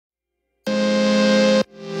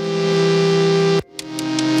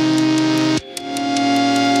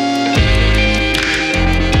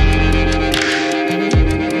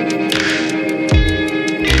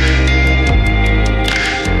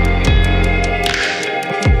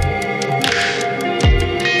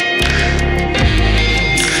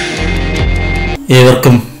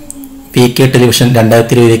ഏവർക്കും PK television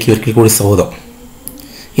 2020 ഒരിക്കൽ കൂടി സ്വാഗതം.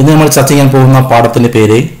 ഇന്ന് നമ്മൾ ചർച്ച ചെയ്യാൻ പോകുന്ന പാഠത്തിന്റെ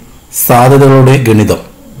പേര് സാധ്യതകളുടെ ഗണിതം.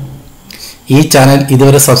 ഈ ചാനൽ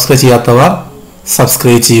ഇതുവരെ സബ്സ്ക്രൈബ് ചെയ്യാത്തവർ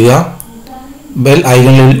സബ്സ്ക്രൈബ് ചെയ്യുക, ബെൽ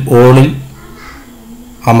ഐക്കണിൽ ഓളിൽ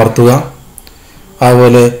അമർത്തുക.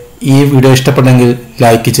 അതുപോലെ ഈ വീഡിയോ ഇഷ്ടപ്പെട്ടെങ്കിൽ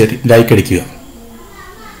ലൈക്ക് അടിക്കുക.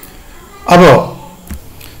 അപ്പോൾ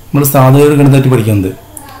നമ്മൾ സാധ്യതകളുടെ ഗണിതമായിട്ട് പഠിക്കുന്നത്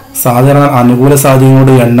സാധാരണ അനുകൂല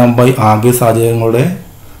സാഹചര്യങ്ങളുടെ എണ്ണം ബൈ ആകെ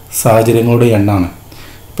സാഹചര്യങ്ങളുടെ എണ്ണമാണ്.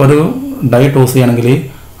 ഇപ്പോൾ ഒരു ഡൈ ടോസ് ചെയ്യുകയാണെങ്കിൽ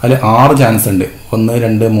അതിൽ 6 ചാൻസ് ഉണ്ട്. 1,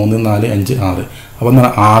 2, 3, 4, 5, 6. അപ്പോൾ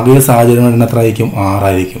ആകെ സാഹചര്യങ്ങളുടെ എണ്ണം എത്ര ആയിരിക്കും? 6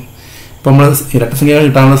 ആയിരിക്കും. ഇപ്പോൾ നമ്മൾ ഇരട്ടസംഖ്യകൾ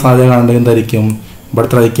കിട്ടാനുള്ള സാധ്യത കാണേണ്ടത് എന്തായിരിക്കും? ഇവിടെ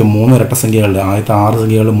എത്ര ആയിരിക്കും? 3 ഇരട്ടസംഖ്യകളുടെ ആദ്യത്തെ 6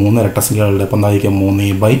 സംഖ്യകൾ 3 ഇരട്ടസംഖ്യകളുടെ അപ്പം എന്തായിരിക്കും?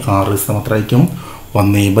 3/6 എത്രയായിരിക്കും?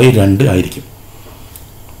 1/2 ആയിരിക്കും.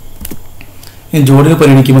 ജോഡികൾ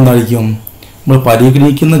പരിഗണിക്കുമ്പോൾ എന്തായിരിക്കും? നമ്മൾ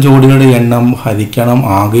പരിഗണിക്കുന്ന ജോഡികളുടെ എണ്ണം ഹരിക്കണം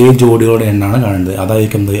ആകെ ജോഡികളുടെ എണ്ണമാണ് കാണുന്നത്.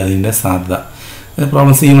 അതായിരിക്കും അതിൻ്റെ സാധ്യത.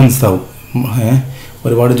 പ്രോബ്ലംസ് ചെയ്യുമ്പോൾ മനസ്സിലാവും.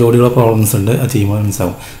 ഒരുപാട് ജോഡികളുടെ പ്രോബ്ലംസ് ഉണ്ട്, അത് ചെയ്യുമ്പോൾ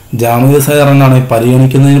മനസ്സിലാവും. ജാമിതീയ സാഹചര്യം എന്താണ്?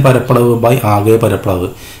 പരിഗണിക്കുന്നതിന് പരപ്പളവ് ബൈ ആകെ പരപ്പളവ്.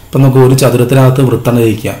 ഇപ്പം നമുക്ക് ഒരു ചതുരത്തിനകത്ത് വൃത്തം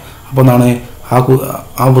ഇരിക്കുക. അപ്പോൾ എന്താണ്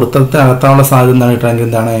ആ വൃത്തത്തിനകത്താനുള്ള സാധ്യത എന്താണ് കിട്ടുകയാണെങ്കിൽ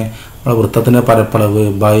എന്താണ്? വൃത്തത്തിൻ്റെ പരപ്പളവ്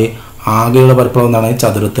ബൈ ആകെയുള്ള പരപ്പളവ് എന്താണ്?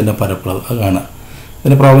 ചതുരത്തിൻ്റെ പരപ്പളവ്. അത് കാണുക.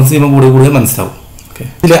 ഇതിൻ്റെ പ്രോബ്ലംസ് ചെയ്യുമ്പോൾ കൂടി മനസ്സിലാവും.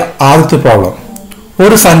 ഇതിലെ ആദ്യത്തെ പ്രോബ്ലം,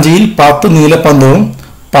 ഒരു സഞ്ചിയിൽ 10 നീലപ്പന്തും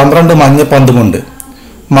 12 മഞ്ഞപ്പന്തുമുണ്ട്.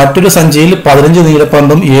 മറ്റൊരു സഞ്ചിയിൽ 15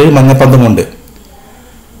 നീലപ്പന്തും 7 മഞ്ഞപ്പന്തുമുണ്ട്.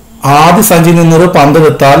 ആദ്യ സഞ്ചിയിൽ നിന്നൊരു പന്ത്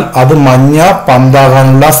വിട്ടാൽ അത് മഞ്ഞ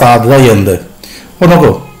പന്താകാനുള്ള സാധ്യത എന്ത്? അപ്പോൾ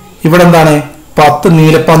നോക്കൂ, ഇവിടെ എന്താണ്? 10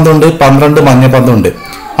 നീലപ്പന്തുണ്ട്, 12 മഞ്ഞപ്പന്തുണ്ട്.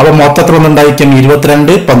 അപ്പോൾ മൊത്തത്തിൽ ഒന്നുണ്ടായിരിക്കും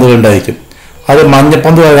 22 പന്തുകൾ ഉണ്ടായിരിക്കും. അത്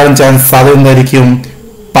മഞ്ഞപ്പന്ത് വരാൻ സാധ്യത എന്തായിരിക്കും?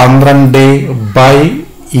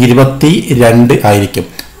 12/22 ആയിരിക്കും.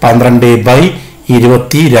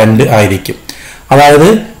 12/22 ആയിരിക്കും. അതായത്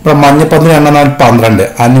ഇവിടെ മഞ്ഞപ്പന്തിന് എണ്ണം 12.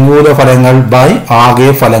 അനുകൂല ഫലങ്ങൾ ബൈ ആകെ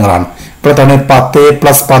ഫലങ്ങളാണ്. ഇപ്പോൾ തന്നെ 10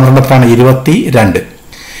 + 12 എത്രയാണ്? 22.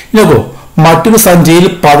 നോക്കൂ, മറ്റൊരു സഞ്ചിയിൽ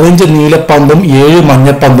 15 നീലപ്പന്തും 7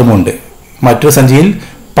 മഞ്ഞപ്പന്തുമുണ്ട്. മറ്റൊരു സഞ്ചിയിൽ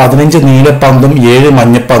 15 നീലപ്പന്തും 7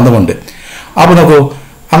 മഞ്ഞപ്പന്തുമുണ്ട്. അപ്പോൾ നോക്കൂ,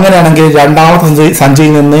 അങ്ങനെയാണെങ്കിൽ രണ്ടാമത്തെ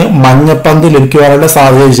സഞ്ചിയിൽ നിന്ന് മഞ്ഞപ്പന്ത് ലഭിക്കുവാനുള്ള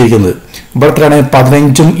സാധ്യത വെച്ചിരിക്കുന്നത് ഇവിടെ എത്രയാണ്?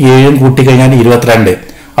 15ഉം 7ഉം കൂട്ടിക്കഴിഞ്ഞാൽ 22.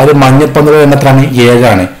 അത് മഞ്ഞപ്പന്തുകളുടെ എണ്ണത്തിലാണ് 7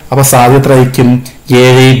 ആണ്. അപ്പൊ സാധ്യത എത്രയായിരിക്കും?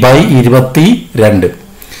 7/22.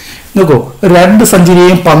 നോക്കൂ, 2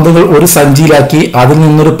 സഞ്ചിയിലെയും പന്തുകൾ ഒരു സഞ്ചിയിലാക്കി അതിൽ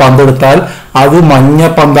നിന്നൊരു പന്ത് എടുത്താൽ അത് മഞ്ഞ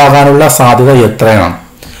പന്താകാനുള്ള സാധ്യത എത്രയാണ്?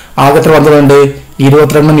 ആകെ എത്ര പന്തുകളുണ്ട്?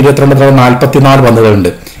 22ഉം 22 44 പന്തുകളുണ്ട്.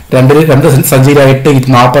 രണ്ട് സഞ്ചിയിലായിട്ട്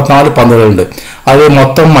 44 പന്തുകളുണ്ട്. അത്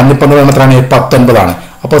മൊത്തം മഞ്ഞപ്പന്തുകളുടെ എണ്ണത്തിലാണ് 19 ആണ്.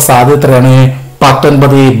 അപ്പോൾ സാധ്യത എത്രയാണ്?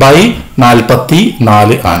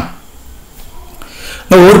 19/44 ആണ്.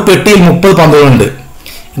 ഒരു പെട്ടിയിൽ 30 പന്തുകളുണ്ട്.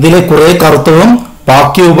 ഇതിലെ കുറെ കറുത്തതും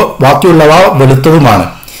ബാക്കിയുള്ളവ വെളുത്തതുമാണ്.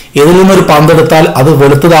 ഇതിൽ നിന്നൊരു പന്തെടുത്താൽ അത്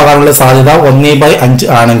വെളുത്തതാകാനുള്ള സാധ്യത 1/5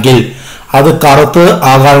 ആണെങ്കിൽ അത് കറുത്ത്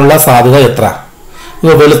ആകാനുള്ള സാധ്യത എത്ര?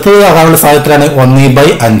 വെളുത്തത് ആകാനുള്ള സാധ്യത എത്രയാണ്?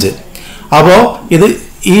 1/5. അപ്പോൾ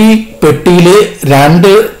ഈ പെട്ടിയിൽ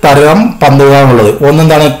 2 തരം പന്തുകളാണുള്ളത്.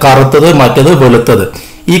 ഒന്നെന്താണ്? കറുത്തത്, മറ്റേത് വെളുത്തത്.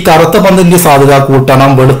 ഈ കറുത്ത പന്തിന്റെ സാധ്യത കൂട്ടണം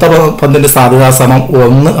വെളുത്ത പന്തിന്റെ സാധ്യത സമം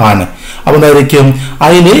 1 ആണ്. അപ്പൊ എന്തായിരിക്കും?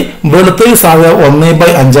 അതില് വെളുത്തത് സാധ്യത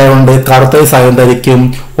 1/5 ആയതുകൊണ്ട് കറുത്ത സാധ്യത എന്തായിരിക്കും?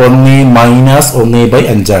 1 -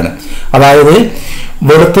 1/5 ആണ്. അതായത്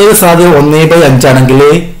വെളുത്തത് സാധ്യത 1/5 ആണെങ്കിൽ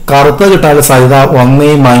കറുത്ത കിട്ടാനുള്ള സാധ്യത 1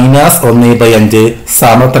 - 1/5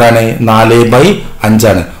 സമത്രയാണ് 4/5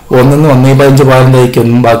 ആണ്. 1 - 1/5 പോയാലും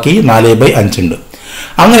ബാക്കി 4/5 ഉണ്ട്.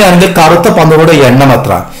 അങ്ങനെയാണെങ്കിൽ കറുത്ത പന്തുകളുടെ എണ്ണം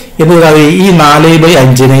എത്ര? എന്നിട്ട് ഈ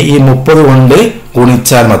 4/5നെ ഈ 30 കൊണ്ട്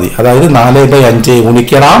ഗുണിച്ചാൽ മതി. അതായത് 4/5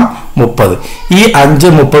 ഗുണിക്കണം 30. ഈ 5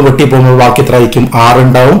 30 വെട്ടി പോകുമ്പോൾ ബാക്കി എത്ര ആയിരിക്കും? 6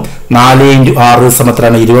 ഉണ്ടാവും. 4 × 6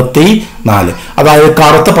 സമത്രയാണ് 24. അതായത്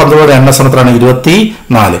കറുത്ത പന്തുകളുടെ എണ്ണ സമത്രയാണ്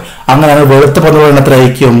 24. അങ്ങനെയാണ് വെളുത്ത പന്തുകളുടെ എണ്ണ എത്ര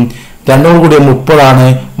ആയിരിക്കും? 2 കൂടി 30 ആണ്.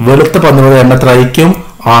 വെളുത്ത പന്തുകളുടെ എണ്ണ എത്ര ആയിരിക്കും?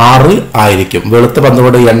 6 ആയിരിക്കും. വെളുത്ത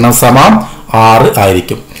പന്തുകളുടെ എണ്ണം സമം 6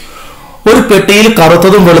 ആയിരിക്കും. ഒരു പെട്ടിയിൽ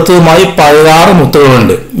കറുത്തതും വെളുത്തതുമായി 16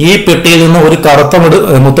 മുത്തുകളുണ്ട്. ഈ പെട്ടിയിൽ നിന്ന് ഒരു കറുത്ത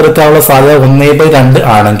മുത്തെടുക്കാനുള്ള സാധ്യത 1/2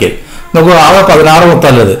 ആണെങ്കിൽ നമുക്ക് ആകെ 16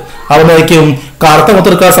 മുത്തല്ലത്. അതായിരിക്കും കറുത്ത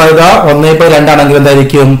മുത്തെടുക്കാൻ സാധ്യത 1/2 ആണെങ്കിൽ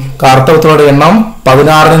എന്തായിരിക്കും? കറുത്ത മുത്തുകളുടെ എണ്ണം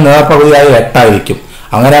 16ന് നേർപകുതിയായി 8 ആയിരിക്കും.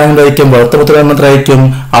 അങ്ങനെയാണെങ്കിൽ എന്തായിരിക്കും? വെളുത്ത മുത്തുകളുടെ എണ്ണം എത്ര ആയിരിക്കും?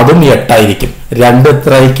 അതും 8 ആയിരിക്കും. 2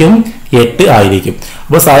 എത്ര ആയിരിക്കും? 8 ആയിരിക്കും.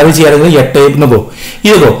 അപ്പൊ സാധ്യത ചെയ്യുകയാണെങ്കിൽ 8 പോകും.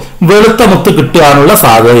 ഇതോ വെളുത്ത മുത്ത് കിട്ടാനുള്ള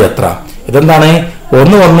സാധ്യത എത്ര? ഇതെന്താണ്?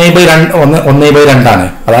 1/2 ആണ്.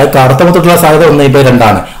 അതായത് കറുത്ത മുത്തുള്ള സാധ്യത 1/2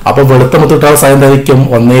 ആണ്. അപ്പൊ വെളുത്ത മുത്തുള്ള സാധ്യത ആയിരിക്കും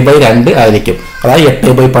 1/2 ആയിരിക്കും. അതായത്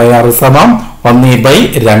 8/16 സമം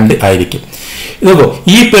 1/2 ആയിരിക്കും. ഇതോ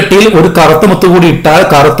ഈ പെട്ടിയിൽ ഒരു കറുത്ത മുത്ത് കൂടി ഇട്ടാൽ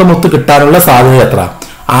കറുത്ത മുത്ത് കിട്ടാനുള്ള സാധ്യത എത്ര?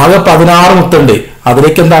 ആകെ 16 മുത്തുണ്ട്.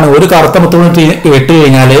 അതിലേക്ക് എന്താണ് ഒരു കറുത്ത മുത്ത് ഇട്ട്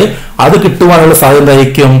കഴിഞ്ഞാൽ അത് കിട്ടുവാനുള്ള സാധ്യത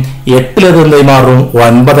എന്തായിരിക്കും? 8 എന്തായി മാറും?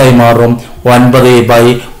 9 മാറും. 9 ബൈ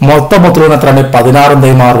മൊത്തം മുത്തുകൾ എത്രയാണ്? 16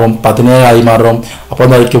 എന്തായി മാറും? 17 ആയി മാറും. അപ്പൊ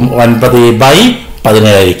എന്തായിരിക്കും? 9 ബൈ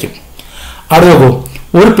 17 ആയിരിക്കും. അവിടെ നോക്കൂ,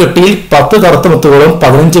 ഒരു പെട്ടിയിൽ 10 കറുത്ത മുത്തുകളും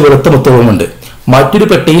 15 വെളുത്ത മുത്തുകളും ഉണ്ട്. മറ്റൊരു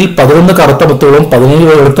പെട്ടിയിൽ 11 കറുത്ത മുത്തുകളും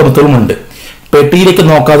 17 വെളുത്ത മുത്തുകളും ഉണ്ട്. പെട്ടിയിലേക്ക്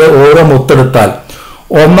നോക്കാതെ ഓരോ മുത്തെടുത്താൽ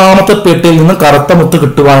ഒന്നാമത്തെ പെട്ടിയിൽ നിന്ന് കറുത്ത മുത്ത്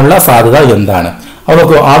കിട്ടുവാനുള്ള സാധ്യത എന്താണ്? അത്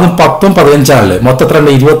നോക്കൂ, ആദ്യം 10ഉം 15 മൊത്തം എത്ര?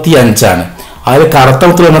 25. അതിൽ കറുത്ത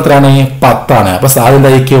മുത്ത് എത്രയാണ്? 10. അപ്പൊ സാധ്യത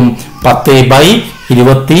എന്തായിരിക്കും? 10 ബൈ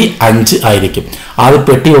 25 ആയിരിക്കും. ആദ്യം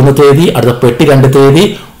പെട്ടി 1 തീയതി, അടുത്ത പെട്ടി 2 തീയതി.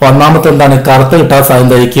 ഒന്നാമത്തെ എന്താണ്? കറുത്ത കിട്ടാൻ സാധ്യത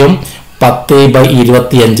എന്തായിരിക്കും? 10 ബൈ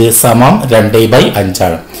 25 സമം 2 ബൈ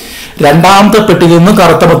 5 രണ്ടാമത്തെ പെട്ടിയിൽ നിന്നും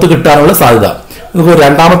കറുത്ത മുത്ത് കിട്ടാനുള്ള സാധ്യത.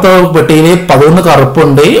 രണ്ടാമത്തെ പെട്ടിയിൽ 11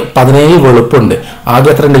 കറുപ്പുണ്ട്, 17 വെളുപ്പുണ്ട്. ആകെ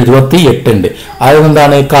എത്ര ഉണ്ട്? 28 ഉണ്ട്.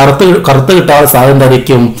 അതെന്താണ്? കറുത്ത് കിട്ടാനുള്ള സാധ്യത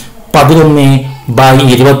എന്തായിരിക്കും? 11 ബൈ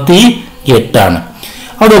 28.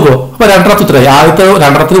 അത് നോക്കൂ, അപ്പൊ രണ്ടാമത്തെ ഉത്തരമായി. ആദ്യത്തെ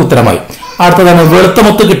രണ്ടാമത്തെ ഉത്തരമായി. അടുത്തതാണ് വെളുത്ത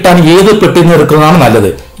മുത്ത് കിട്ടാൻ ഏത് പെട്ടിയിൽ നിന്ന് എടുക്കുന്നതാണ് നല്ലത്?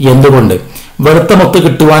 എന്തുകൊണ്ട്? വെളുത്ത മുത്ത്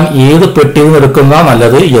കിട്ടുവാൻ ഏത് പെട്ടിയിൽ നിന്ന് എടുക്കുന്നതാണ്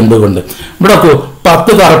നല്ലത്? എന്തുകൊണ്ട്? ഇവിടെ നോക്കൂ,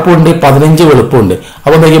 10 കറുപ്പുണ്ട്, 15 വെളുപ്പുണ്ട്.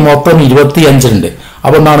 അപ്പൊ എന്തായിരിക്കും? മൊത്തം 25 ഉണ്ട്.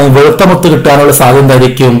 അപ്പൊ എന്താണ്? വെളുത്ത മുത്ത് കിട്ടാനുള്ള സാധ്യത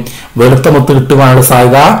എന്തായിരിക്കും? വെളുത്ത മുത്ത് കിട്ടുവാനുള്ള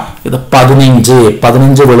സാധ്യത ഇത്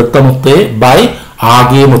 15 വെളുത്ത മുത്ത് ബൈ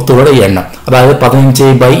ആകെ മുത്തുകളുടെ എണ്ണം. അതായത് 15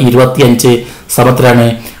 ബൈ 25 സമത്തിലാണ്.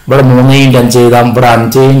 ഇവിടെ 3x5 എഴുതാം, ഇവിടെ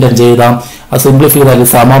 5x5 എഴുതാം. അത് സിംപ്ലിഫൈ ചെയ്താൽ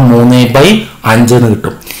സമം 3 ബൈ 5 എന്ന്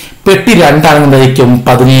കിട്ടും. പെട്ടി 2 ആണെങ്കിൽ എന്തായിരിക്കും?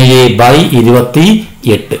 17 ബൈ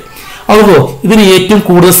 28. അതുപോ ഇതിന് ഏറ്റവും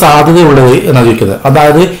കൂടുതൽ സാധ്യതയുള്ളത് എന്നാണ് ചോദിക്കുന്നത്.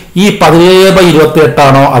 അതായത് ഈ 17 ബൈ 28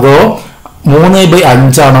 ആണോ അതോ 3 ബൈ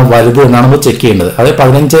 5 ആണോ വലുത് എന്നാണ് നമ്മൾ ചെക്ക് ചെയ്യേണ്ടത്. അതായത്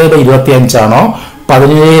 15 ബൈ 25 ആണോ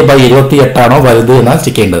 17 ബൈ 28 ആണോ വലുത് എന്നാണ്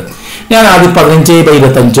ചെക്ക് ചെയ്യേണ്ടത്. ഞാൻ ആദ്യം 15 ബൈ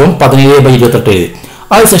 25ഉം 17 ബൈ 28 എഴുതി.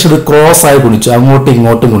 അതിനുശേഷം ഇത് ക്രോസ് ആയി ഗുണിച്ചു, അങ്ങോട്ടും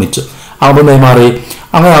ഇങ്ങോട്ടും ഗുണിച്ചു. ആകുമ്പോൾ മാറി.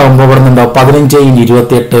 അങ്ങനെ ആകുമ്പോൾ ഇവിടെ നിന്നുണ്ടാവും 15 ×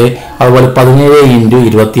 28, അതുപോലെ 17 ×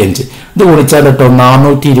 25. ഇത് ഗുണിച്ചാൽ കിട്ടും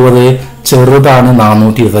 420. ചെറുതാണ്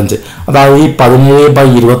 425. അതായത് ഈ 17 ബൈ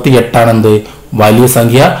 28 ആണ് എന്ത്? വലിയ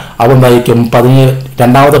സംഖ്യ. അപ്പോൾ എന്തായിരിക്കും?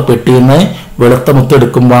 രണ്ടാമത്തെ പെട്ടിയിൽ നിന്ന് വെളുത്ത മുത്ത്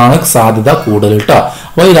എടുക്കുമ്പോഴാണ് സാധ്യത കൂടുതൽ കേട്ടോ.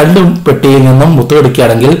 അപ്പോൾ ഈ 2 പെട്ടിയിൽ നിന്നും മുത്ത്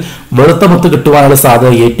എടുക്കുകയാണെങ്കിൽ വെളുത്ത മുത്ത് കിട്ടുവാനുള്ള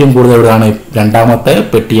സാധ്യത ഏറ്റവും കൂടുതൽ എവിടെയാണ്? രണ്ടാമത്തെ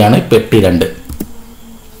പെട്ടിയാണ്, പെട്ടി 2.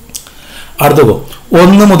 അടുത്തത്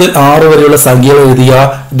 1 മുതൽ 6 വരെയുള്ള സംഖ്യകൾ എഴുതിയ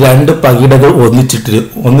 2 പകിടകൾ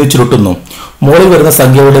ഒന്നിച്ചുരുട്ടുന്നു. മുകളിൽ വരുന്ന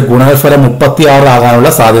സംഖ്യകളുടെ ഗുണനഫലം 36 ആകാനുള്ള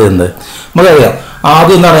സാധ്യത ഉണ്ട്. നമുക്കറിയാം,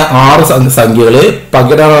 ആദ്യം എന്താണ്? 6 സംഖ്യകള്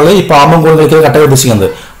പകിടകള് ഈ പാമ്പും കൂടുതലേക്ക് കട്ട ഉദ്ദേശിക്കുന്നത്.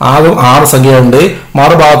 ആകെ 6 സംഖ്യകളുണ്ട്,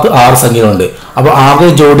 മറുഭാഗത്ത് 6 സംഖ്യകളുണ്ട്. അപ്പൊ ആകെ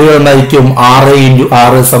ജോഡികൾ എന്തായിരിക്കും? 6 ×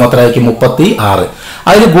 6 സമത്രമായിരിക്കും 36.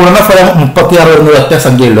 അതിന് ഗുണനഫലം 36 വരുന്നത് ഒറ്റ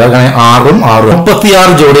സംഖ്യയുള്ളൂ. അങ്ങനെ 6ഉം 6ഉം 36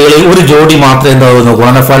 ജോഡികളിൽ ഒരു ജോഡി മാത്രമേ എന്താവുന്നു?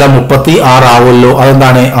 ഗുണനഫലം 36 ആവുമല്ലോ.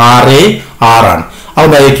 അതെന്താണ്? 6 6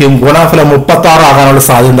 അതെന്തായിരിക്കും? ഗുണനഫലം 36 ആകാനുള്ള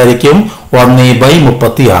സാധ്യത എന്തായിരിക്കും? 1 ബൈ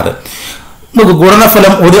 36. നമുക്ക്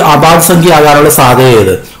ഗുണനഫലം ഒരു അഭാജ്യ സംഖ്യ ആകാനുള്ള സാധ്യത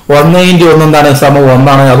ഏത്? 1 × 1 എന്താണ്? സമം 1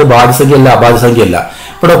 ആണ്. അത് ഭാജ്യസംഖ്യ അല്ല, അഭാജ്യ സംഖ്യ അല്ല.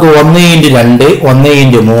 ഇവിടെ 1 × 2, 1 ×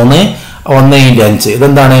 3, 1 × 5.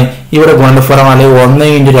 ഇതെന്താണ്? ഇവിടെ ഗുണനഫലം അല്ലെങ്കിൽ 1 ×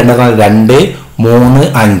 2 2, 3,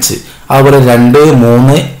 5. അതുപോലെ 2,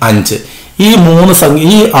 3, 5. ഈ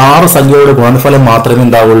 6 സംഖ്യയുടെ ഗുണനഫലം മാത്രമേ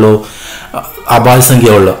ഉണ്ടാവുള്ളൂ? അഭാജ്യ സംഖ്യ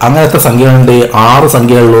ഉള്ളൂ. അങ്ങനത്തെ സംഖ്യകളുണ്ട്? 6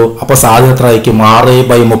 സംഖ്യയുള്ളൂ. അപ്പൊ സാധ്യത എത്ര ആയിരിക്കും? 6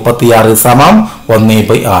 ബൈ 36 സമം 1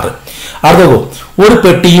 ബൈ 6. അടുത്തത് ഒരു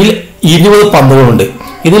പെട്ടിയിൽ 20 പന്തുകളുണ്ട്.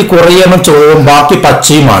 ഇതിൽ കുറേ എണ്ണം ചുവവും ബാക്കി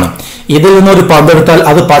പച്ചയുമാണ്. ഇതിൽ നിന്നൊരു പന്തെടുത്താൽ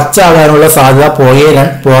അത് പച്ച ആകാനുള്ള സാധ്യത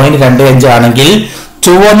 0.25 ആണെങ്കിൽ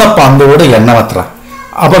ചുവന്ന പന്തുകളുടെ എണ്ണം എത്ര?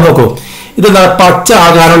 അപ്പൊ നോക്കൂ, ഇത് പച്ച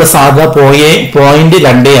ആകാനുള്ള സാധ്യത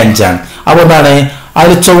 0.25 ആണ്. അപ്പൊ എന്താണ്?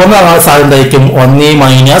 അതിൽ ചുവന്ന സാധ്യത എന്തായിരിക്കും? 1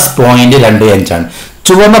 മൈനസ് 0.25 ആണ്.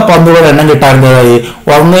 ചുവന്ന പന്തുകളുടെ എണ്ണം കിട്ടാൻ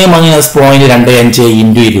 1 മൈനസ് 0.25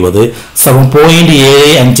 × 20 സമം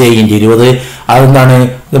 0.75 × 20. അതെന്താണ്?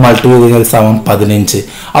 ഇത് മൾട്ടിപ്ലൈ ചെയ്താൽ സമം 15.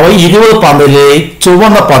 അപ്പൊ 20 പന്തിലെ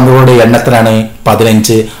ചുവന്ന പന്തുകളുടെ എണ്ണത്തിനാണ്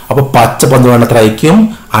 15. അപ്പൊ പച്ച പന്തുകളുടെ എണ്ണത്തിലായിരിക്കും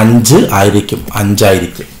 5 ആയിരിക്കും. 5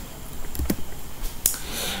 ആയിരിക്കും.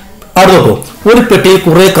 അടുത്തോ, ഒരു പെട്ടിയിൽ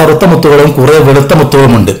കുറെ കറുത്ത മുത്തുകളും കുറെ വെളുത്ത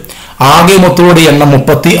മുത്തുകളും ഉണ്ട്. ആകെ മുത്തുകളുടെ എണ്ണം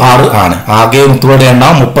 36 ആണ്. ആകെ മുത്തുകളുടെ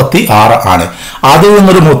എണ്ണം 36 ആണ്. അതിൽ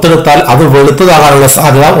നിന്നൊരു മുത്തെടുത്താൽ അത് വെളുത്തതാകാനുള്ള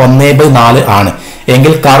സാധ്യത 1 ബൈ 4 ആണ്.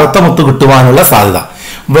 എങ്കിൽ കറുത്ത മുത്ത് കിട്ടുവാനുള്ള സാധ്യത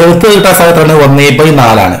വെളുത്ത് കിട്ടാൻ സാധ്യത 1 ബൈ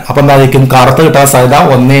 4 ആണ്. അപ്പൊ എന്തായിരിക്കും? കറുത്ത കിട്ടാൻ സാധ്യത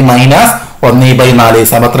 1 മൈനസ് 1 ബൈ 4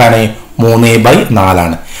 സമത്രയാണ് 3 ബൈ 4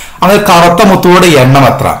 ആണ്. അങ്ങനെ കറുത്ത മുത്തുകളുടെ എണ്ണം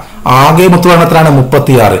എത്ര? ആകെ മുത്തുകളുടെ എണ്ണം എത്രയാണ്?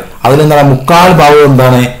 36. അതിലെന്താണ്? മുക്കാൽ ഭാഗവും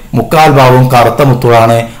എന്താണ്? മുക്കാൽ ഭാഗവും കറുത്ത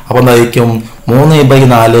മുത്തുകളാണ്. അപ്പൊ എന്തായിരിക്കും?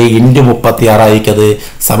 3/4 ഇൻറ്റു 36 ആയിരിക്കും. അത്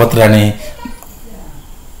സമത്രയാണ്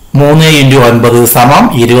 3 × 9 സമം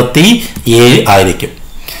 27 ആയിരിക്കും.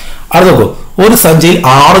 അത് നോക്കൂ, ഒരു സഞ്ചിയിൽ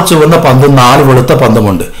 6 ചുവന്ന പന്തും 4 വെളുത്ത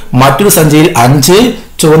പന്തുമുണ്ട്. മറ്റൊരു സഞ്ചിയിൽ 5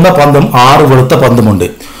 ചുവന്ന പന്തും 6 വെളുത്ത പന്തുമുണ്ട്.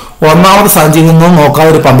 ഒന്നാമത് സഞ്ചിയിൽ നിന്നും നോക്കാതെ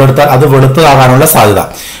ഒരു പന്തെടുത്താൽ അത് വെളുത്തതാകാനുള്ള സാധ്യത.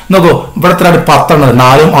 നോക്കൂ, ഇവിടെ എത്രയാണ്? 10 ആണ്.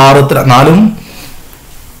 4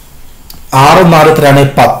 6 4 എത്രയാണ്?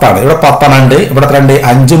 10 ആണ്. ഇവിടെ 10 ഉണ്ട്. ഇവിടെ എത്ര ഉണ്ട്?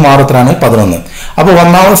 5 6 എത്രയാണ്? 11. അപ്പൊ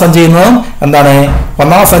ഒന്നാമത് സഞ്ചിയിൽ നിന്നും എന്താണ്?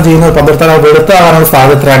 ഒന്നാമത് സഞ്ചിയിൽ നിന്ന് പന്തെടുത്താൽ വെളുത്തതാകാനുള്ള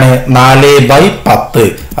സാധ്യത എത്രയാണ്? 4/10.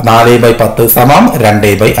 4/10 സമം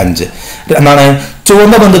 2/5 എന്താണ്?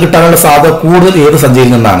 ചുവന്ന പന്ത് കിട്ടാനുള്ള സാധ്യത കൂടുതൽ ഏത് സഞ്ചിയിൽ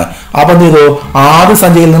നിന്നാണ്? അപ്പൊ എന്ത് ചെയ്തു? ആദ്യ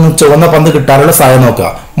സഞ്ചിയിൽ നിന്നും ചുവന്ന പന്ത് കിട്ടാനുള്ള സാധ്യത നോക്കുക.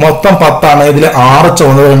 മൊത്തം 10 ആണ്. ഇതിൽ 6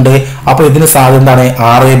 ചുവന്നതുണ്ട്. അപ്പൊ ഇതിന് സാധ്യത എന്താണ്?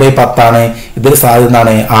 6/10 ആണ്. ഇതിന് സാധ്യത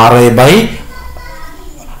എന്താണ്?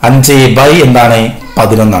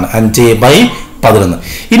 5/11 ആണ്. 5/11.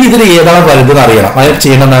 ഇനി ഇതിൽ ഏതാണ് വലുതെന്ന് അറിയണം. അത്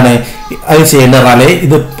ചെയ്യേണ്ടതാണ്. അത് ചെയ്യേണ്ടതാണ്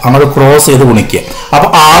ഇത് അങ്ങോട്ട് ക്രോസ് ചെയ്ത് ഗുണിക്കുക. അപ്പൊ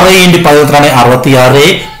 6 × 11 66,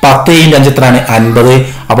 10 × 5 50.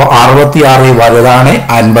 അപ്പൊ 66 വലുതാണ്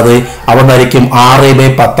 50. അപ്പൊ എന്തായിരിക്കും?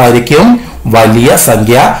 6/10 ആയിരിക്കും വലിയ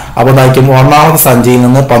സംഖ്യ. അപ്പൊ എന്തായിരിക്കും? ഒന്നാമത്തെ സഞ്ചിയിൽ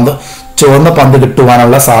നിന്ന് ചുവന്ന പന്ത്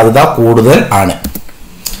കിട്ടുവാനുള്ള സാധ്യത കൂടുതൽ ആണ്.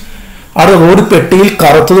 അത് ഒരു പെട്ടിയിൽ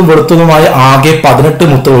കറുത്തതും വെളുത്തതുമായ ആകെ 18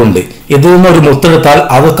 മുത്തുകളുണ്ട്. ഇതിൽ നിന്ന് ഒരു മുത്തെടുത്താൽ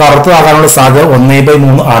അത് കറുത്തതാകാനുള്ള സാധ്യത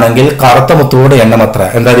 1/3 ആണെങ്കിൽ കറുത്ത മുത്തുകളുടെ എണ്ണം എത്ര?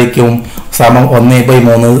 എന്തായിരിക്കും? സമം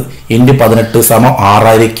 1/3 × 18 സമം 6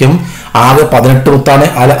 ആയിരിക്കും. ആകെ 18 മുത്താണ്.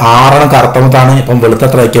 അതിൽ 6 കറുത്ത മുത്താണ്. ഇപ്പം വെളുത്ത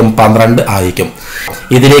എത്ര ആയിരിക്കും? 12 ആയിരിക്കും.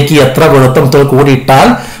 ഇതിലേക്ക് എത്ര വെളുത്ത മുത്തുകൾ കൂടി ഇട്ടാൽ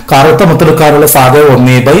കറുത്ത മുത്തെടുക്കാനുള്ള സാധ്യത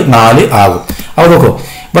 1/4 ആകും. അത് നോക്കൂ,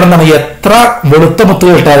 ഇവിടെ എന്താണ്? എത്ര വെളുത്ത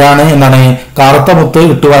മുത്തുകൾ ഇട്ടാലാണ് എന്താണ് കറുത്ത മുത്ത്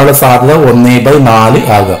കിട്ടുവാനുള്ള സാധ്യത 1/4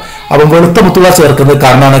 ആകുക. അപ്പം വെളുത്ത മുത്തുകൾ ചേർക്കുന്നത്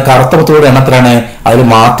കാരണമാണ്. കറുത്ത മുത്തുകളുടെ എണ്ണത്തിലാണ്. അതിൽ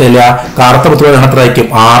മാറ്റമില്ല. കറുത്ത മുത്തുകളുടെ എണ്ണത്തിലായിരിക്കും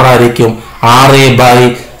 6 ആയിരിക്കും.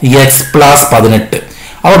 6/x+18.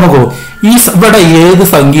 അപ്പൊ നോക്കൂ, ഇവിടെ ഏത്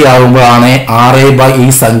സംഖ്യ ആകുമ്പോഴാണ് 6 ഈ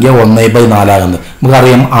സംഖ്യ 1/4 ആകുന്നത്?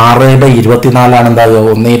 നമുക്കറിയാം 6/24 ആണ്. എന്താകുക?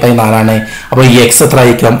 1/4 ആണ്. അപ്പൊ x എത്ര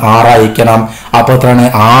ആയിരിക്കണം? 6 ആയിരിക്കണം. അപ്പൊ എത്രയാണ്?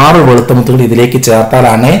 6 വെളുത്ത മുത്തുകൾ ഇതിലേക്ക്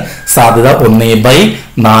ചേർത്താലാണ് സാധ്യത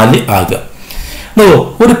 1/4 ആകുക.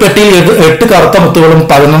 ഒരു പെട്ടിയിൽ 8 കറുത്ത മുത്തുകളും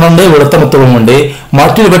 11 വെളുത്ത മുത്തുകളും ഉണ്ട്.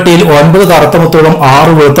 മറ്റൊരു പെട്ടിയിൽ 9 കറുത്ത മുത്തുകളും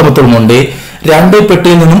 6 വെളുത്ത മുത്തുകളും ഉണ്ട്. 2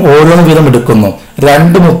 പെട്ടിയിൽ നിന്നും ഓരോന്ന് വീതം എടുക്കുന്നു.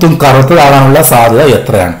 2 മുത്തും കറുത്തതാകാനുള്ള സാധ്യത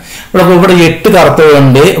എത്രയാണ്? ഇവിടെ 8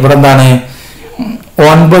 കറുത്തതുണ്ട്. ഇവിടെ എന്താണ്?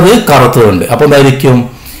 9 കറുത്തതുണ്ട്. അപ്പൊ എന്തായിരിക്കും?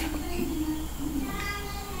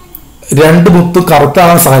 2 മുത്തും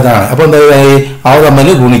കറുത്താകാൻ സാധ്യതയാണ്. അപ്പൊ എന്താ? അവ തമ്മിൽ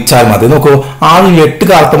ഗുണിച്ചാൽ മതി. നോക്കൂ, ആദ്യം 8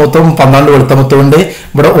 കറുത്ത മുത്തും 12 വെളുത്ത മുത്തുമുണ്ട്.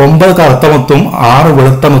 ഇവിടെ 9 കറുത്ത മുത്തും 6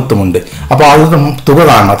 വെളുത്ത മുത്തുമുണ്ട്. അപ്പൊ അത് തുക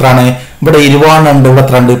കാണണം. എത്രയാണ്? ഇവിടെ 20 ഉണ്ട്. ഇവിടെ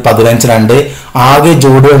എത്ര ഉണ്ട്? 15 ഉണ്ട്. ആകെ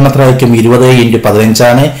ജോഡി എണ്ണത്രയായിരിക്കും 20 × 15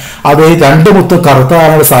 ആണ്. അത് 2 മുത്ത്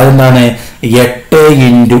കറുത്താകാനുള്ള സാധ്യത എന്താണ്? 8 ×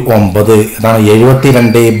 9 അതാണ്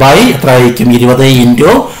 72 എത്ര ആയിരിക്കും? 20 ×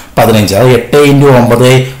 15. അത് 8 ×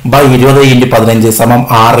 9/20 × 15 സമം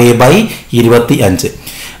 6/25.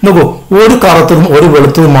 നോക്കൂ, ഒരു കറുത്തതും ഒരു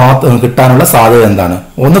വെളുത്തതും മാത്രം കിട്ടാനുള്ള സാധ്യത എന്താണ്?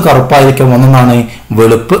 ഒന്ന് കറുപ്പായിരിക്കും, ഒന്നാണ്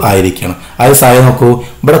വെളുപ്പ് ആയിരിക്കണം. അത് സാധ്യത നോക്കൂ,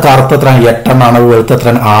 ഇവിടെ കറുത്ത എത്ര? 8 ആണ്. വെളുത്ത എത്ര?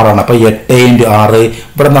 6 ആണ്. അപ്പൊ 8 × 6.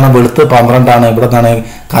 ഇവിടെ എന്താണ്? വെളുത്ത് 12 ആണ്. ഇവിടെ എന്താണ്?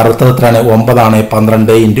 കറുത്ത എത്രയാണ്? 9 ആണ്. 12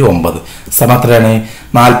 × 9 സമം എത്രയാണ്?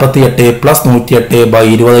 48 +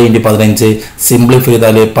 108/20 × 15. സിംപ്ലിഫൈ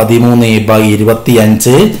ചെയ്താൽ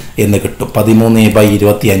 13/25 എന്ന് കിട്ടും.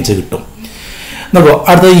 13/25 കിട്ടും. നോക്കൂ,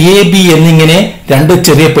 അടുത്ത AB എന്നിങ്ങനെ 2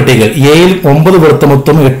 ചെറിയ പെട്ടികൾ. എയിൽ 9 വെളുത്ത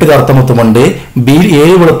മുത്തും 8 കറുത്ത മുത്തുമുണ്ട്. ബിയിൽ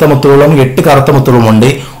 7 വെളുത്ത മുത്തുകളും 8 കറുത്ത മുത്തുകളുമുണ്ട്.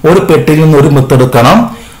 ഒരു പെട്ടിയിൽ നിന്ന് ഒരു മുത്തെടുക്കണം.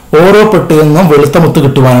 ഓരോ പെട്ടിയിൽ നിന്നും വെളുത്ത മുത്ത്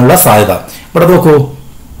കിട്ടുവാനുള്ള സാധ്യത. ഇവിടെ നോക്കൂ,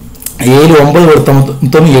 എയിൽ 9 വെളുത്ത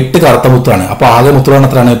മുത്തും 8 കറുത്ത മുത്താണ്. അപ്പൊ ആകെ മുത്തുകൾ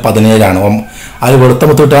എത്രയാണ്? 17 ആണ്. അത് വെളുത്ത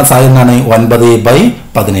മുത്ത് കിട്ടാൻ സാധ്യത എന്താണ്?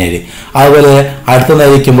 9/17. അതുപോലെ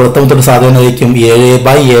അടുത്തതായിരിക്കും വെളുത്ത മുത്തിന്റെ സാധ്യത ആയിരിക്കും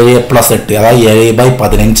 7/7+8. അതായത്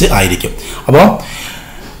 7/15 ആയിരിക്കും. അപ്പോൾ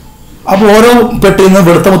ഓരോ പെട്ടിയിൽ നിന്ന്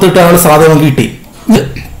വെളുത്ത മുത്ത് കിട്ടാനുള്ള സാധ്യത നമുക്ക് കിട്ടി.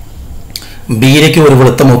 ബിയിലേക്ക് ഒരു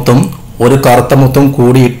വെളുത്ത മുത്തും ഒരു കറുത്ത മുത്തും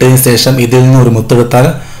കൂടി ഇട്ടതിന് ശേഷം ഇതിൽ നിന്ന് ഒരു മുത്തെടുത്താൽ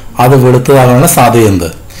അത് വെളുത്തതാകാനുള്ള സാധ്യതയുണ്ട്.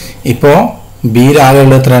 ഇപ്പോൾ ബിയിൽ ആകെ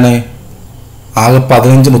ഉള്ളത് എത്രയാണ്? ആകെ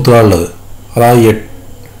 15 മുത്തുകളുള്ളത്. അതായത്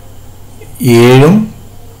 7ഉം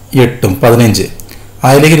 8ഉം 15.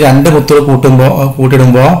 അതിലേക്ക് 2 മുത്തുകൾ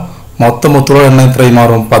കൂട്ടിയിടുമ്പോൾ മൊത്തം മുത്തുകളുടെ എണ്ണം എത്രയായി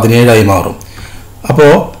മാറും? 17 മാറും.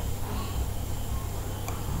 അപ്പോൾ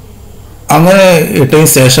അങ്ങനെ ഇട്ടതിന്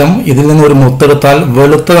ശേഷം ഇതിൽ നിന്ന് ഒരു മുത്തെടുത്താൽ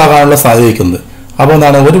വെളുത്തതാകാനുള്ള സാധ്യതയ്ക്കുന്നത്. അപ്പോൾ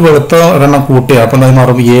എന്താണ്? ഒരു വെളുത്ത എണ്ണം കൂട്ടിയ അപ്പം എന്തായി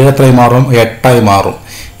മാറും? 7 എത്രയായി മാറും? 8 മാറും.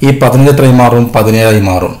 ഈ 15 എത്രയായി മാറും? 17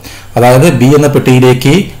 മാറും. അതായത് ബി എന്ന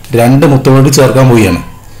പെട്ടിയിലേക്ക് 2 മുത്തുകൾ ചേർക്കാൻ പോവുകയാണ്.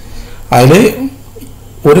 അതിൽ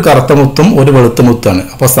ഒരു കറുത്ത മുത്തും ഒരു വെളുത്ത മുത്താണ്.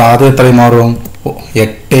 അപ്പോൾ സാധ്യത എത്രയും മാറും?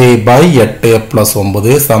 8/8 +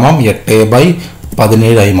 9 =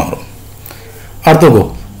 8/17 ആയി മാറും. അടുത്ത നോക്കൂ,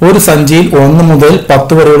 ഒരു സഞ്ചിയിൽ 1 മുതൽ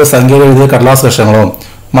 10 വരെയുള്ള സംഖ്യകൾ എഴുതിയ കടലാസ് കഷ്ണങ്ങളും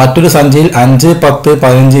മറ്റൊരു സഞ്ചിയിൽ 5, 10,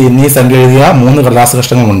 15 എന്നീ സംഖ്യ എഴുതിയ 3 കടലാസ്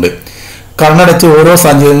കഷ്ണങ്ങളുമുണ്ട്. കണ്ണടച്ച് ഓരോ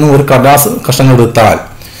സഞ്ചിയിൽ നിന്നും ഒരു കടലാസ് കഷ്ണങ്ങൾ എടുത്താൽ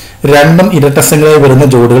രണ്ടും ഇരട്ടസംഖ്യകളായി വരുന്ന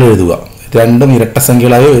ജോഡികൾ എഴുതുക. രണ്ടും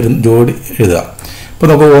ഇരട്ടസംഖ്യകളായി ജോഡി എഴുതുക. ഇപ്പോൾ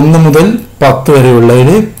നമുക്ക് 1 മുതൽ 10 വരെയുള്ളതിൽ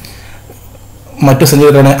മറ്റു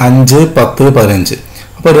സംഖ്യകളാണ് 5, 10, 15.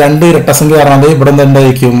 അപ്പോൾ രണ്ട് ഇരട്ടസംഖ്യ പറഞ്ഞാൽ ഇവിടെ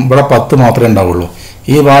എന്തായിരിക്കും? ഇവിടെ 10 മാത്രമേ ഉണ്ടാവുള്ളൂ.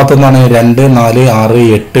 ഈ ഭാഗത്ത് നിന്നാണ് 2, 4, 6,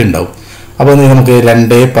 8 ഉണ്ടാവും. അപ്പോൾ നമുക്ക്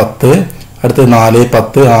 2, 10, അടുത്ത് 4,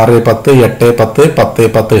 10, 6, 10, 8, 10, 10,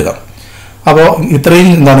 10 എഴുതാം. അപ്പോൾ ഇത്രയും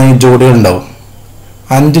എന്താണ് ജോഡികൾ ഉണ്ടാവും,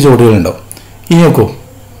 5 ജോഡികൾ ഉണ്ടാവും. ഇനി നോക്കൂ,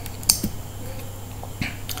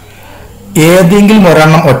 ഏതെങ്കിലും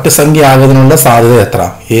ഒരെണ്ണം ഒറ്റ സംഖ്യ ആകുന്നതിനുള്ള സാധ്യത എത്ര?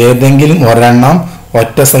 ഏതെങ്കിലും ഒരെണ്ണം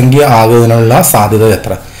ഒറ്റ സംഖ്യ ആകുന്നതിനുള്ള സാധ്യത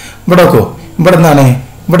എത്ര? ഇവിടെ നോക്കൂ, ഇവിടെ എന്താണ്?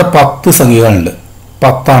 ഇവിടെ 10 സംഖ്യകളുണ്ട്,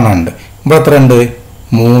 10 എണ്ണം ഉണ്ട്. ഇവിടെ എത്ര ഉണ്ട്?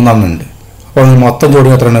 3 എണ്ണം ഉണ്ട്. അപ്പോൾ മൊത്തം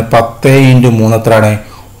ജോഡികൾ എത്രയാണ്? 10 × 3 എത്രയാണ്?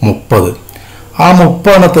 30. ആ 30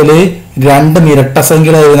 എണ്ണത്തിൽ രണ്ടും ഇരട്ട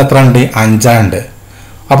സംഖ്യകളായിരുന്ന എത്ര ഉണ്ട്? 5 ഉണ്ട്.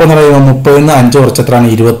 അപ്പോൾ എന്താ പറയുക? 30 ന്ന് 5 കുറച്ച് എത്രയാണ്?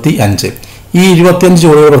 25. ഈ 25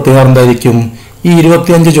 ജോഡികൾ പ്രത്യേകം എന്തായിരിക്കും? ഈ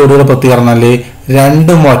 25 ജോഡികൾ പ്രത്യേകം പറഞ്ഞാൽ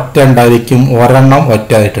രണ്ടും ഒറ്റ ഉണ്ടായിരിക്കും, ഒരെണ്ണം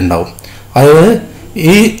ഒറ്റ ആയിട്ടുണ്ടാവും. അതായത്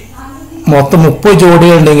ഈ മൊത്തം 30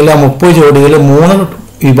 ജോഡികൾ ഉണ്ടെങ്കിൽ ആ 30 ജോഡികൾ 3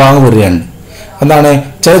 വിഭാഗം വരികയാണ്. എന്താണ്?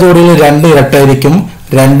 ചില ജോഡികൾ 2 ഇരട്ടായിരിക്കും,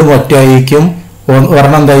 2 ഒറ്റയായിരിക്കും,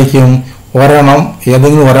 ഒരെണ്ണം എന്തായിരിക്കും? ഒരെണ്ണം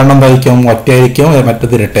ഏതെങ്കിലും ഒരെണ്ണം എന്തായിരിക്കും? ഒറ്റയായിരിക്കും,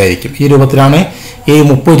 മറ്റത് ഇരട്ടയായിരിക്കും. ഈ രൂപത്തിലാണ് ഈ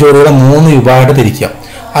 30 ജോഡികളെ 3 വിഭാഗമായിട്ട് തിരിക്കുക.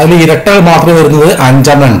 അതിൽ ഇരട്ടകൾ മാത്രമേ വരുന്നത് 5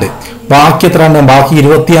 എണ്ണം ഉണ്ട്. ബാക്കി എത്ര എണ്ണം? ബാക്കി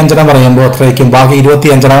 25 എണ്ണം പറയുമ്പോൾ എത്രയായിരിക്കും? ബാക്കി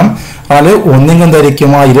 25 എണ്ണം അതിൽ ഒന്നെങ്കിൽ എന്തായിരിക്കും?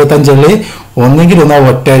 ആ 25കളിൽ ഒന്നെങ്കിൽ ഒന്ന്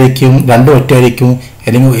ഒറ്റയായിരിക്കും, 2 ഒറ്റയായിരിക്കും,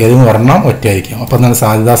 അല്ലെങ്കിൽ ഏതെങ്കിലും ഒരെണ്ണം ഒറ്റയായിരിക്കും. അപ്പം എന്താണ്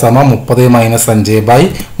സാധ്യത? 30 - 5/30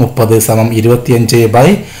 = 25/5 ×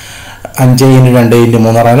 2 ×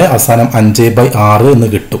 3 അവസാനം 5/6 എന്ന്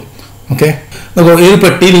കിട്ടും. ഓക്കെ, ഈ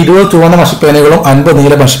പെട്ടിയിൽ 20 ചുവന്ന മഷിപ്പേനകളും 50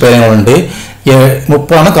 നീല മഷിപ്പേനകളുണ്ട്.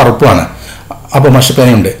 30 കറുപ്പാണ്. അപ്പോൾ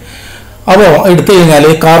മഷിപ്പേനയുണ്ട്. അപ്പോൾ എടുത്തു കഴിഞ്ഞാൽ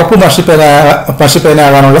കറുപ്പ് മഷിപ്പേന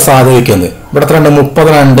ആകാനുള്ള സാധ്യത വയ്ക്കുന്നത് ഇവിടെ എത്ര ഉണ്ട്?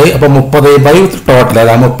 30 ഉണ്ട്. അപ്പോൾ 30/, ടോട്ടൽ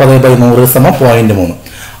അതാണ് 30/100 = 0.3.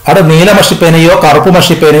 അവിടെ നീല മഷിപ്പേനയോ കറുപ്പ്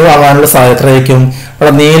മഷിപ്പേനയോ ആകാനുള്ള സാധ്യത എത്രയായിരിക്കും?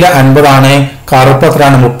 ഇവിടെ നീല 50 ആണ്, കറുപ്പ്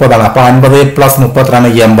എത്രയാണ്? 30 ആണ്. അപ്പോൾ 50 + 30 എത്രയാണ്?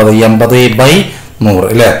 80. 80/100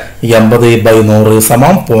 അല്ലേ? 80/100 =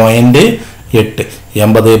 0.8.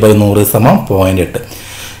 80/100 = 0.8.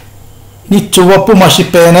 ഇനി ചുവപ്പ്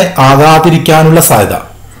മഷിപ്പേന ആകാതിരിക്കാനുള്ള സാധ്യത,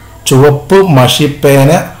 ചുവപ്പ്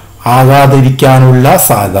മഷിപ്പേന ആകാതിരിക്കാനുള്ള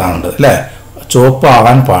സാധ്യത ഉണ്ട് അല്ലേ? ചുവപ്പ്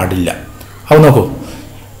ആകാൻ പാടില്ല. അത് നോക്കൂ,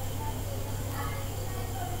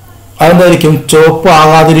 അതെന്തായിരിക്കും? ചുവപ്പ്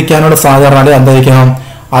ആകാതിരിക്കാനുള്ള സാധ്യത പറഞ്ഞാൽ എന്തായിരിക്കണം?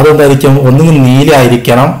 അതെന്തായിരിക്കും? ഒന്നുകിൽ നീല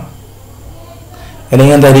ആയിരിക്കണം,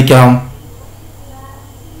 അല്ലെങ്കിൽ എന്തായിരിക്കണം?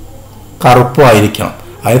 കറുപ്പും ആയിരിക്കണം.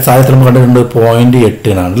 അതിന് സാധ്യത നമ്മൾ കണ്ടിട്ടുണ്ട്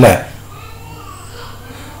 0.8 അല്ലേ?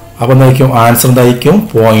 അപ്പോൾ എന്തായിരിക്കും? ആൻസർ എന്തായിരിക്കും?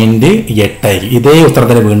 0.8 ആയിരിക്കും. ഇതേ ഉത്തരം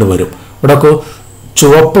തന്നെ വീണ്ടും വരും. ഇവിടെ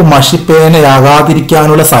ചുവപ്പ്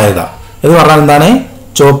മഷിപ്പേനയാകാതിരിക്കാനുള്ള സാധ്യത ഇത് പറഞ്ഞാൽ എന്താണ്?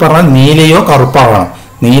 ചുവപ്പ് പറഞ്ഞാൽ നീലയോ കറുപ്പാകണം.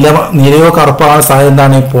 നീലയോ കറുപ്പാകാനുള്ള സാധ്യത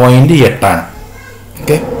എന്താണ്? 0.8 ആണ്.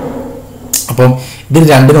 ഓക്കെ, അപ്പം ഇതിൽ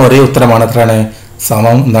രണ്ടിനും ഒരേ ഉത്തരമാണ്. എത്രയാണ്?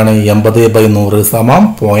 സമം എന്താണ്? 80/100 =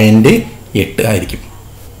 0.8 ആയിരിക്കും.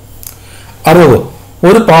 അറിയോ,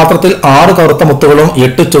 ഒരു പാത്രത്തിൽ 6 കറുത്ത മുത്തുകളും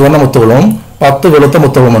 8 ചുവന്ന മുത്തുകളും 10 വെളുത്ത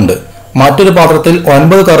മുത്തുകളുമുണ്ട്. മറ്റൊരു പാത്രത്തിൽ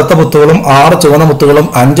 9 കറുത്ത മുത്തുകളും 6 ചുവന്ന മുത്തുകളും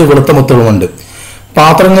 5 വെളുത്ത മുത്തുകളുമുണ്ട്.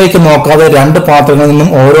 പാത്രങ്ങളിലേക്ക് നോക്കാതെ 2 പാത്രങ്ങളിൽ നിന്നും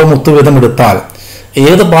ഓരോ മുത്തു വീതം എടുത്താൽ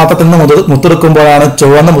ഏത് പാത്രത്തിൽ നിന്ന് മുത്തെടുക്കുമ്പോഴാണ്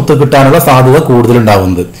ചുവന്ന മുത്ത് കിട്ടാനുള്ള സാധ്യത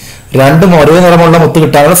കൂടുതലുണ്ടാകുന്നത്? രണ്ടും ഒരേ നിറമുള്ള മുത്ത്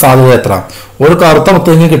കിട്ടാനുള്ള സാധ്യത എത്ര? ഒരു കറുത്ത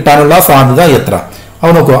മുത്ത് കിട്ടാനുള്ള സാധ്യത എത്ര?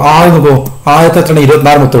 അപ്പോൾ നോക്കൂ, ആദ്യത്തെ എത്ര?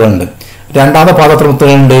 24 മുത്തുകളുണ്ട്. രണ്ടാമത്തെ പാത്രത്തിൽ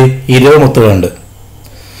മുത്തുകളുണ്ട് 20 മുത്തുകളുണ്ട്.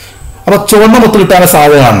 അപ്പൊ ചുവന്ന മുത്ത് കിട്ടാനുള്ള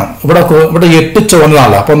സാധ്യത കാണണം. ഇവിടെ 8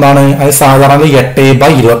 ചുവന്നതാണ്. അപ്പൊ എന്താണ്? അത് സാധാരണ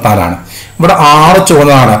 8/24 ഇവിടെ 6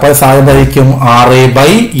 ചുവന്നതാണ്. അപ്പൊ സാധ്യത ആയിരിക്കും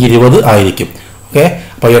 6/20 ആയിരിക്കും. ഓക്കെ,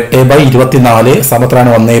 അപ്പൊ 8/24 സമത്രാണ്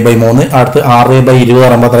 1/3. അടുത്ത് 6/20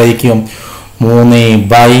 പറയുമ്പോഴായിരിക്കും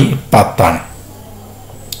 3/10.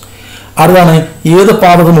 അടുത്താണ് ഏത്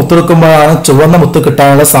പാത്രത്തിൽ മുത്തെടുക്കുമ്പോഴാണ് ചുവന്ന മുത്ത്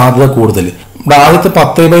കിട്ടാനുള്ള സാധ്യത കൂടുതൽ? ഇവിടെ ആദ്യത്തെ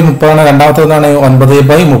 10/30 രണ്ടാമത്തെ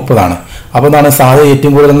 9/30. അപ്പോൾ എന്താണ് സാധ്യത?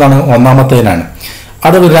 ഏറ്റവും കൂടുതൽ എന്താണ്? ഒന്നാമത്തേതിനാണ്.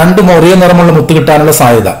 അത് രണ്ടും ഒരേ നിറമുള്ള മുത്ത് കിട്ടാനുള്ള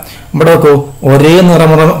സാധ്യത ഇവിടെ നോക്കൂ. ഒരേ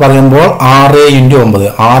നിറം പറയുമ്പോൾ 6 × 9,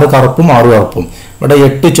 6 കറുപ്പും 6 കറുപ്പും. ഇവിടെ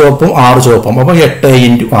 8 ചുവപ്പും 6 ചുവപ്പും. അപ്പോൾ 8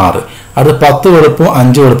 × 6. അടുത്ത് 10 വെളുപ്പും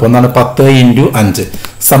 5 വെളുപ്പും എന്നാണ് 10 × 5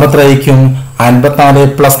 സമത്രയായിരിക്കും 54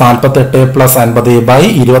 + 48 + 50 /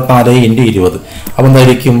 24 × 20. അപ്പം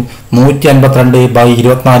എന്തായിരിക്കും 152 /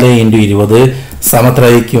 24 × 20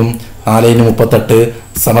 സമത്രയായിരിക്കും 4 × 38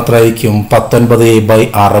 സമത്രയായിരിക്കും 19 /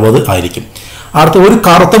 60 ആയിരിക്കും. അടുത്ത ഒരു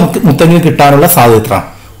കറുത്ത മുത്തെങ്കിലും കിട്ടാനുള്ള സാധ്യത എത്ര?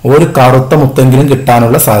 ഒരു കറുത്ത മുത്തെങ്കിലും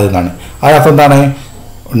കിട്ടാനുള്ള സാധ്യതയാണ്. അതിനർത്ഥം എന്താണ്?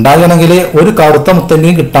 ഉണ്ടാകണമെങ്കിൽ ഒരു കറുത്ത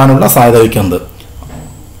മുത്തെങ്കിലും കിട്ടാനുള്ള സാധ്യത വയ്ക്കുന്നത്.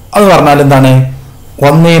 അത് പറഞ്ഞാൽ എന്താണ്?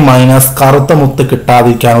 1 - കറുത്ത മുത്ത്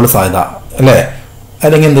കിട്ടാതിരിക്കാനുള്ള സാധ്യത അല്ലേ?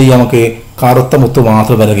 അല്ലെങ്കിൽ എന്ത് ചെയ്യാം? നമുക്ക് കറുത്ത മുത്ത്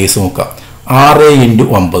മാത്രം വരെ കേസ് നോക്കാം. 6 ×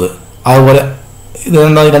 9 അതുപോലെ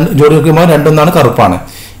ഇതെന്താ ജോഡി നോക്കുമ്പോൾ രണ്ടൊന്നാണ് കറുപ്പാണ്.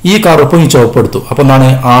 ഈ കറുപ്പും ഈ ചുവപ്പ് എടുത്തു. അപ്പം എന്താണ്?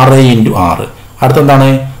 6 × 6. അടുത്തെന്താണ്?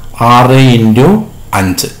 6 ×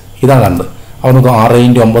 5. ഇതാണ് കണ്ടത്. അപ്പോൾ നമുക്ക് 6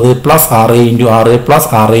 × 9 + 6 × 6 +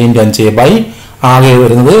 6 × 5 ആകെ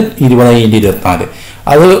വരുന്നത് 20 × 24.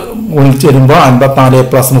 അത് ഒഴിച്ച് വരുമ്പോൾ 54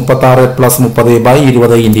 + 36 + 30 / 20 ×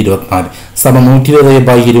 24 120 /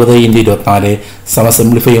 20 × 24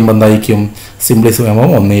 സിംപ്ലിഫൈ ചെയ്യുമ്പോൾ എന്തായിരിക്കും? സിംപ്ലിഫൈ ചെയ്യുമ്പോൾ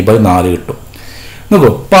 1/4 കിട്ടും. നോക്കൂ,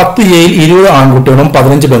 10 എയിൽ 20 ആൺകുട്ടികളും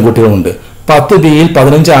 15 പെൺകുട്ടികളും ഉണ്ട്. 10 ബിയിൽ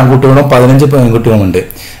 15 ആൺകുട്ടികളും 15 പെൺകുട്ടികളും ഉണ്ട്.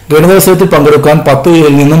 ഗണിതോത്സവത്തിൽ പങ്കെടുക്കാൻ 10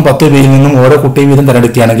 എയിൽ നിന്നും 10 ബിയിൽ നിന്നും ഓരോ കുട്ടിയും വീതം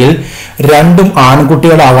തിരഞ്ഞെടുക്കുകയാണെങ്കിൽ രണ്ടും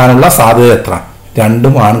ആൺകുട്ടികളാകാനുള്ള സാധ്യത എത്ര?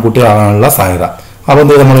 രണ്ടും ആൺകുട്ടികളാകാനുള്ള സാധ്യത. അപ്പോൾ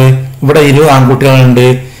എന്ത് നമ്മൾ ഇവിടെ 20 ആൺകുട്ടികളുണ്ട്,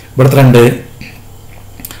 ഇവിടുത്തെ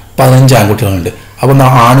 15 ആൺകുട്ടികളുണ്ട്. അപ്പം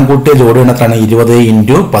ആൺകുട്ടിയെ ജോഡി എത്രയാണ്? 20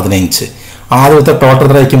 × 15. ആദ്യത്തെ ടോട്ടൽ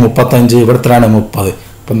എത്രയായിരിക്കും? 35. ഇവിടുത്തെ 30.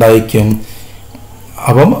 അപ്പം എന്തായിരിക്കും?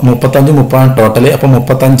 അപ്പം 35 30 ടോട്ടൽ. അപ്പം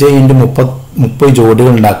 35 × 30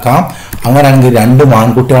 ജോഡികൾ ഉണ്ടാക്കാം. അങ്ങനെയാണെങ്കിൽ രണ്ടും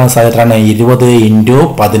ആൺകുട്ടികളാണ് സാധ്യത 20 ×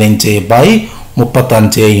 15 /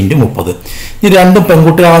 35 × 30. ഈ രണ്ടും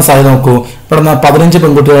പെൺകുട്ടികളാണ് സാധ്യത. നോക്കൂ, ഇവിടെ 15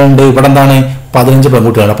 പെൺകുട്ടികളുണ്ട്, ഇവിടെ എന്താണ്? 15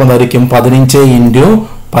 പെൺകുട്ടികളാണ്. അപ്പം എന്തായിരിക്കും? 15 ×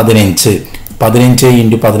 15 15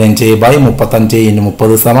 × 15 / 35 ×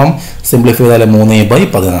 30 സിംപ്ലിഫൈ ചെയ്താൽ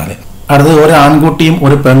 3/14. അടുത്തത് ഒരു ആൺകുട്ടിയും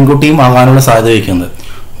ഒരു പെൺകുട്ടിയും ആകാനുള്ള സാധ്യത വയ്ക്കുന്നത്.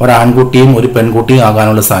 ഒരാൺകുട്ടിയും ഒരു പെൺകുട്ടിയും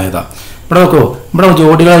ആകാനുള്ള സാധ്യത. ഇവിടെ നോക്കൂ, ഇവിടെ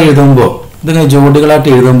ജോഡികളായി എഴുതുമ്പോൾ ഇതിങ്ങനെ ജോഡികളായിട്ട്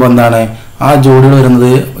എഴുതുമ്പോൾ എന്താണ്? ആ ജോഡികൾ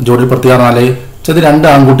വരുന്നത് ജോഡി പ്രത്യേക 4 ചിലത് 2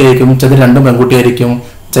 ആൺകുട്ടിയായിരിക്കും, ചിലത് 2 പെൺകുട്ടിയായിരിക്കും,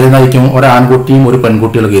 ചിലതായിരിക്കും ഒരാൺകുട്ടിയും ഒരു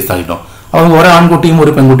പെൺകുട്ടിയുടെ കേസായിട്ടോ. അപ്പോൾ ഒരാൺകുട്ടിയും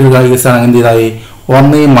ഒരു പെൺകുട്ടിയുടെ കേസാണ് എന്ത് ചെയ്തായി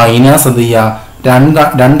 1 മൈനസ് എന്ത് ചെയ്യുക?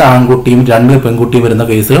 2 ആൺകുട്ടിയും 2 പെൺകുട്ടിയും വരുന്ന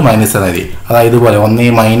കേസ് മൈനസ് ചെയ്താൽ അതായത് ഇതുപോലെ 1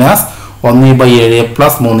 മൈനസ് 1/7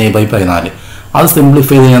 + 3/14. അത്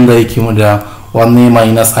സിംപ്ലിഫൈ ചെയ്യാൻ എന്തായിരിക്കും? 1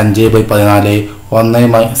 മൈനസ് 5/14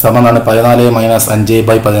 സമമാണ് 14 മൈനസ്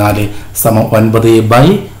 5/14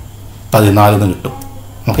 9/14 എന്ന് കിട്ടും.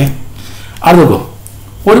 ഓക്കെ, അത് നോക്കൂ,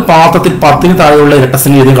 ഒരു പാത്രത്തിൽ 10 താഴെയുള്ള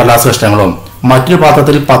ഇരട്ടസംഖ്യ എഴുതിയ കടലാസ് കഷ്ണങ്ങളും മറ്റൊരു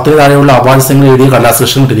പാത്രത്തിൽ 10 താഴെയുള്ള അഭാജ്യസംഖ്യ എഴുതിയ കടലാസ്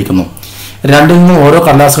കഷ്ണം ഇട്ടിരിക്കുന്നു. രണ്ടിൽ നിന്നും ഓരോ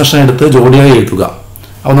കടലാസ് കഷ്ണം എടുത്ത് ജോഡിയായി എഴുതുക.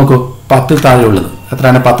 അപ്പോൾ നോക്കൂ, 10 താഴെയുള്ളത്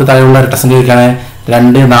എത്രയാണ്? 10 താഴെയുള്ള ഇരട്ടസംഖ്യ എടുക്കുകയാണ്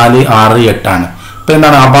 2 4 6 8 ആണ്. ഇപ്പം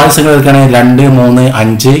എന്താണ്? അഭാജ്യസംഖ്യ എടുക്കുകയാണ് 2 3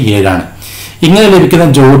 5 7 ആണ്. ഇങ്ങനെ ലഭിക്കുന്ന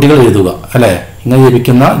ജോഡികൾ എഴുതുക അല്ലേ? ഇങ്ങനെ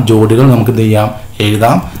ലഭിക്കുന്ന ജോഡികൾ നമുക്ക് എന്ത് ചെയ്യാം?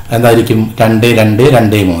 എഴുതാം. എന്തായിരിക്കും? 2 2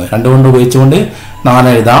 2 3 2 കൊണ്ട് ഉപയോഗിച്ചുകൊണ്ട് 4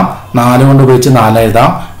 എഴുതാം, 4 കൊണ്ട് ഉപയോഗിച്ച് 4 എഴുതാം,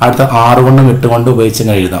 അടുത്ത 6 കൊണ്ടും 8 കൊണ്ടും ഉപയോഗിച്ച്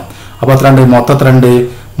ഇങ്ങനെ എഴുതാം. അപ്പോൾ എത്ര ഉണ്ട്?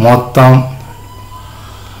 മൊത്തം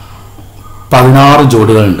 16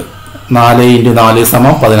 ജോഡികളുണ്ട്. 4 × 4 =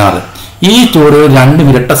 16. ഈ ജോഡികൾ രണ്ടും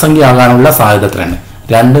ഇരട്ടസംഖ്യ ആകാനുള്ള സാധ്യത എത്രയാണ്?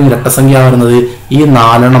 രണ്ടും ഇരട്ടസംഖ്യ വരുന്നത് ഈ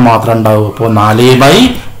 4 മാത്രം ഉണ്ടാവും. അപ്പോൾ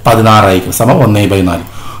 4/16 ആയിരിക്കും 1/4.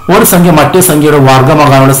 ഒരു സംഖ്യ മറ്റൊരു സംഖ്യയുടെ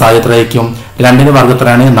വർഗ്ഗമാകാനുള്ള സാധ്യത എത്രയായിരിക്കും? 2ന്റെ വർഗ്ഗം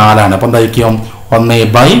എത്രയാണ്? 4 ആണ്. അപ്പം എന്തായിരിക്കും?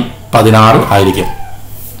 1/16 ആയിരിക്കും.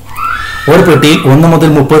 ഒരു പെട്ടിയിൽ 1 മുതൽ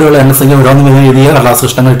 30 വരെയുള്ള എണ്ണസംഖ്യ ഓരോന്നും എഴുതിയ കടലാസ്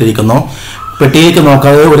കഷ്ണങ്ങൾ ഇട്ടിരിക്കുന്നു. പെട്ടിയിലേക്ക്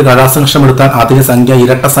നോക്കാതെ ഒരു കടലാസ് കഷ്ണം എടുത്താൽ അതിന്റെ സംഖ്യ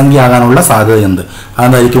ഇരട്ട സംഖ്യ ആകാനുള്ള സാധ്യതയുണ്ട്.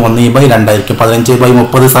 അതെന്തായിരിക്കും? 1/2 ആയിരിക്കും.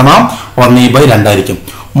 15/30 1/2 ആയിരിക്കും.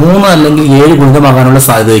 3 അല്ലെങ്കിൽ 7 ഗുണിതമാകാനുള്ള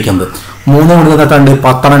സാധ്യത വയ്ക്കുന്നത്. 3 ഗുണിതങ്ങളുണ്ട്,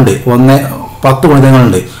 10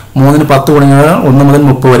 ഗുണിതങ്ങളുണ്ട്. 3ന് 10 ഗുണിതങ്ങൾ 1 മുതൽ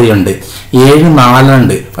 30 വരെയുണ്ട്. 7 4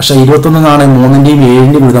 ഉണ്ട്, പക്ഷെ 21 ആണ് 3ന്റെയും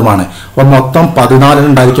 7ന്റെയും ഗുണിതമാണ്. അപ്പോൾ മൊത്തം 14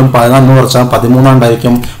 ഉണ്ടായിരിക്കും. 14 കുറച്ചാൽ 13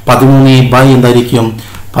 ഉണ്ടായിരിക്കും. 13 എന്തായിരിക്കും?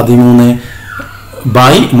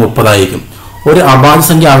 13/30 ആയിരിക്കും. ഒരു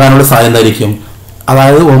അഭാജ്യസംഖ്യ ആകാനുള്ള സാധ്യത എന്തായിരിക്കും?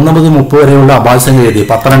 അതായത് 1 മുതൽ 30 വരെയുള്ള അഭാജ്യസംഖ്യ എഴുതി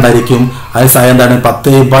 12 ആയിരിക്കും. അതിന് സാധ്യത എന്താണ്?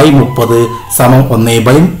 10/30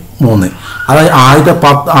 1/3. അതായത് ആദ്യത്തെ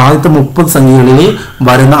 30 സംഖ്യകളിൽ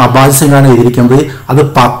വരുന്ന അഭാജ്യസംഖ്യയാണ് എഴുതിയിരിക്കുന്നത്. അത്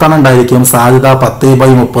 10 ഉണ്ടായിരിക്കും. സാധ്യത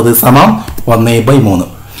 10/30 1/3.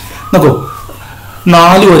 നോക്കൂ,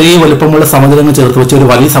 4 ഒരേ വലുപ്പമുള്ള സമതലങ്ങൾ ചേർത്ത് വെച്ച് ഒരു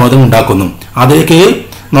വലിയ സമതലം ഉണ്ടാക്കുന്നു. അതിലേക്ക്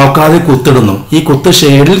നോക്കാതെ കുത്തിടുന്നു. ഈ കുത്ത്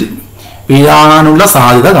ഷെയ്ഡിൽ വീഴാനുള്ള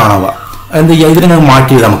സാധ്യത കാണുക. എന്ത് ചെയ്യുക? ഇതിനെ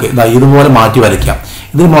മാറ്റി നമുക്ക് ഇതുപോലെ മാറ്റി വരയ്ക്കാം.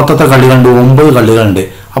 ഇതിൽ മൊത്തത്തെ കളികളുണ്ട് 9 കളികളുണ്ട്.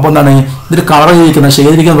 അപ്പോൾ എന്താണ് ഇതിൽ കളർ ചെയ്തിരിക്കുന്ന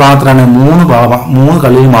ശേഖരിക്കുന്ന ഭാഗത്തിലാണ് 3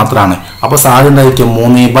 കളിയിൽ മാത്രമാണ്. അപ്പോൾ സാധ്യത എന്തായിരിക്കും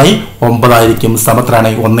 3/9 ആയിരിക്കും. സമത്തിലാണ്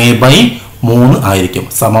 1/3 ആയിരിക്കും.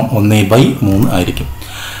 സമം 1/3 ആയിരിക്കും.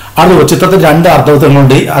 അത് ചിത്രത്തിൽ 2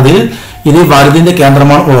 അർദ്ധവൃത്തങ്ങളുണ്ട്. അതിൽ ഇത് വലുതിന്റെ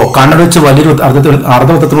കേന്ദ്രമാണ് O. കണ്ണടച്ച് വലിയൊരു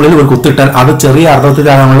അർദ്ധവൃത്തത്തിനുള്ളിൽ ഒരു കുത്തിട്ടാൽ അത് ചെറിയ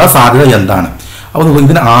അർദ്ധവൃത്തത്തിലാകാനുള്ള സാധ്യത എന്താണ്? അപ്പോൾ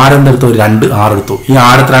ഇതിന് ആരെന്തെടുത്തു 2 6 എടുത്തു. ഈ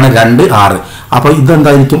ആരത്തിലാണ് 2 6. അപ്പോൾ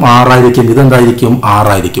ഇതെന്തായിരിക്കും 6 ആയിരിക്കും. ഇതെന്തായിരിക്കും 6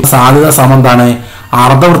 ആയിരിക്കും. സാധ്യത സമം എന്താണ്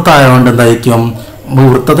അർദ്ധവൃത്തം ആയതുകൊണ്ട് എന്തായിരിക്കും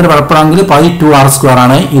വൃത്തത്തിന് പരപ്പളാണെങ്കിൽ π2r²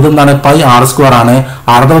 ആണ്. ഇതെന്താണ് πr² ആണ്.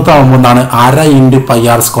 അർദ്ധവൃത്തം ആകുമ്പോൾ എന്താണ് 1/2 ×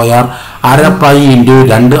 πr², 1/2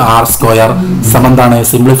 × 2r² സമം എന്താണ്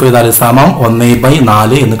സിംപ്ലിഫൈ ചെയ്താൽ സമം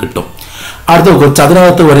 1/4 എന്ന് കിട്ടും. അടുത്ത നോക്കൂ,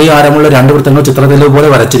 ചതുരകത്ത് ഒരേ ആരമുള്ള 2 വൃത്തങ്ങൾ ചിത്രത്തിലെ പോലെ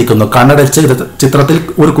വരച്ചിരിക്കുന്നു. കണ്ണടച്ച് ചിത്രത്തിൽ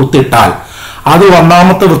ഒരു കുത്തിട്ടാൽ അത്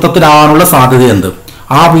ഒന്നാമത്തെ വൃത്തത്തിലാകാനുള്ള സാധ്യത എന്ത്?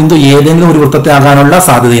 ആ ബിന്ദു ഏതെങ്കിലും ഒരു വൃത്തത്തിലാകാനുള്ള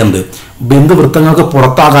സാധ്യത എന്ത്? ബിന്ദു വൃത്തങ്ങൾക്ക്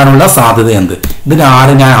പുറത്താകാനുള്ള സാധ്യത എന്ത്? ഇതിന്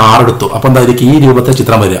ഞാൻ 6 എടുത്തു. അപ്പൊ എന്തായിരിക്കും ഈ രൂപത്തെ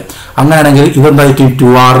ചിത്രം വരിക. അങ്ങനെയാണെങ്കിൽ ഇതെന്തായിരിക്കും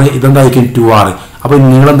 2r, ഇതെന്തായിരിക്കും 2r. അപ്പൊ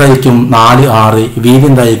നീളം എന്തായിരിക്കും 4r, വീതി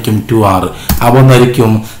എന്തായിരിക്കും 2r. അപ്പൊ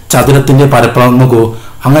എന്തായിരിക്കും ചതുരത്തിന്റെ പരപ്പളം നോക്കൂ.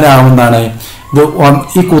 അങ്ങനെ ആകുമ്പോഴാണ് ഇത്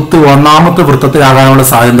ഈ കുത്ത് ഒന്നാമത്തെ വൃത്തത്തിലാകാനുള്ള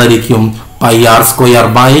സാധ്യത എന്തായിരിക്കും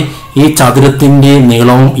πr² ഈ ചതുരത്തിന്റെ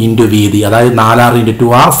നീളവും ഇൻറ്റു വീതി, അതായത് 4r ×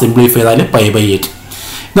 2r സിംപ്ലിഫൈ ചെയ്താൽ π/8.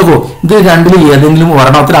 നോക്കൂ, ഇത് രണ്ടിൽ ഏതെങ്കിലും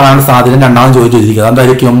ഒരെണ്ണത്തിലാകാനുള്ള സാധ്യത രണ്ടാമത് ചോദിച്ചിരിക്കുക.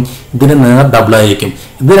 എന്തായിരിക്കും ഇതിന് നേർ ഡബിൾ ആയിരിക്കും.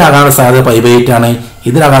 ഇതിലാകാനുള്ള സാധ്യത π/8 ആണ്.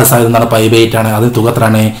 ഇതിലാകാനുള്ള സാധ്യത എന്താണ് π/8 ആണ്. അത്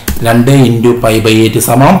തുകത്രാണ് 2 × π/8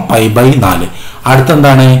 സമം π/4.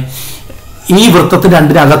 അടുത്തെന്താണ് ഈ വൃത്തത്തിൽ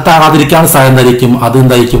 2 അകത്താകാതിരിക്കാൻ സാധ്യത എന്തായിരിക്കും? അത്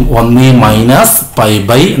എന്തായിരിക്കും 1 -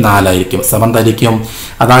 π/4 ആയിരിക്കും. സമം എന്തായിരിക്കും?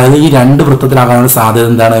 അതായത് ഈ 2 വൃത്തത്തിലാകാനുള്ള സാധ്യത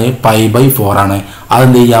എന്താണ് π/4 ആണ്.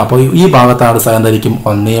 അതെന്ത് ചെയ്യുക? അപ്പോൾ ഈ ഭാഗത്താണ് സാധ്യത എന്തായിരിക്കും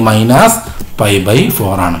 1 -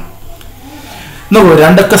 π/4 ആണ്. നോക്കൂ,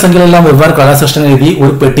 2 അക്ക സംഖ്യകളെല്ലാം വെവ്വേറെ കടലാസ് എഴുതി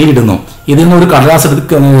ഒരു പെട്ടിയിൽ ഇടുന്നു. ഇതിൽ നിന്ന് ഒരു കടലാസ്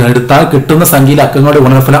എടുത്താൽ കിട്ടുന്ന സംഖ്യയിലെ അക്കങ്ങളുടെ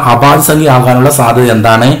ഗുണനഫലം അഭാജ്യ സംഖ്യ ആകാനുള്ള സാധ്യത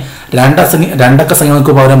എന്താണ്? 2 അക്ക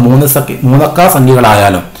സംഖ്യകൾക്ക് പകരം 3 അക്ക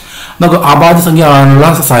സംഖ്യകളായാലും നമുക്ക് അഭാജ്യ സംഖ്യ ആകാനുള്ള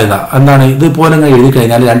സാധ്യത എന്താണ്? ഇതുപോലെ എഴുതി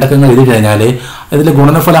കഴിഞ്ഞാൽ 2 അക്കങ്ങൾ എഴുതി കഴിഞ്ഞാൽ ഇതിൽ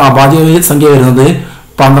ഗുണനഫലം അഭാജ്യ സംഖ്യ വരുന്നത്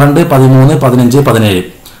 12, 13, 15, 17.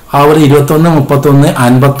 അതുപോലെ 21, 31,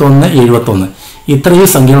 51, 71 ഇത്രയും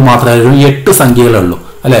സംഖ്യകൾ മാത്രമേ 8 സംഖ്യകളേ ഉള്ളൂ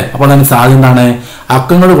അല്ലെ. അപ്പോൾ അതിന് സാധ്യത എന്താണ്?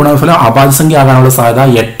 അക്കങ്ങളുടെ ഗുണനഫലം അഭാജ്യ സംഖ്യ ആകാനുള്ള സാധ്യത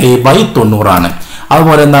 8/90 ആണ്.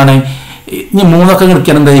 അതുപോലെ എന്താണ് ഇനി 3 അക്കങ്ങൾ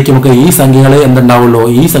എടുക്കാൻ എന്തായിരിക്കും? നമുക്ക് ഈ സംഖ്യകളെ എന്തുണ്ടാവുള്ളൂ?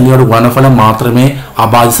 ഈ സംഖ്യയുടെ ഗുണനഫലം മാത്രമേ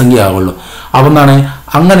അഭാജ്യ സംഖ്യ ആവുള്ളൂ. അപ്പോൾ എന്താണ്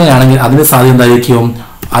അങ്ങനെയാണെങ്കിൽ അതിന് സാധ്യത എന്തായിരിക്കും?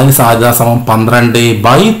 അതിന് സാധ്യത സമം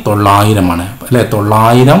 12/900 ആണ് അല്ലെ.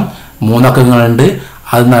 900 3 അക്കങ്ങളുണ്ട്.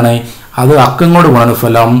 അതെന്താണ് അത് അക്കങ്ങളുടെ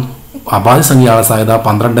ഗുണനഫലം അഭാജ്യ സംഖ്യയുടെ സാധ്യത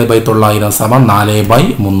 12/900 സമം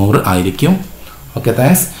 4/300 ആയിരിക്കും. Okay,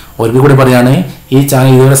 thanks. ഒരിക്കൽ കൂടി പറയാണ്, ഈ ചാനൽ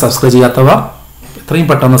ഇതുവരെ സബ്സ്ക്രൈബ് ചെയ്യാത്തവർ എത്രയും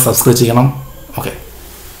പെട്ടെന്ന് സബ്സ്ക്രൈബ് ചെയ്യണം. ഓക്കെ.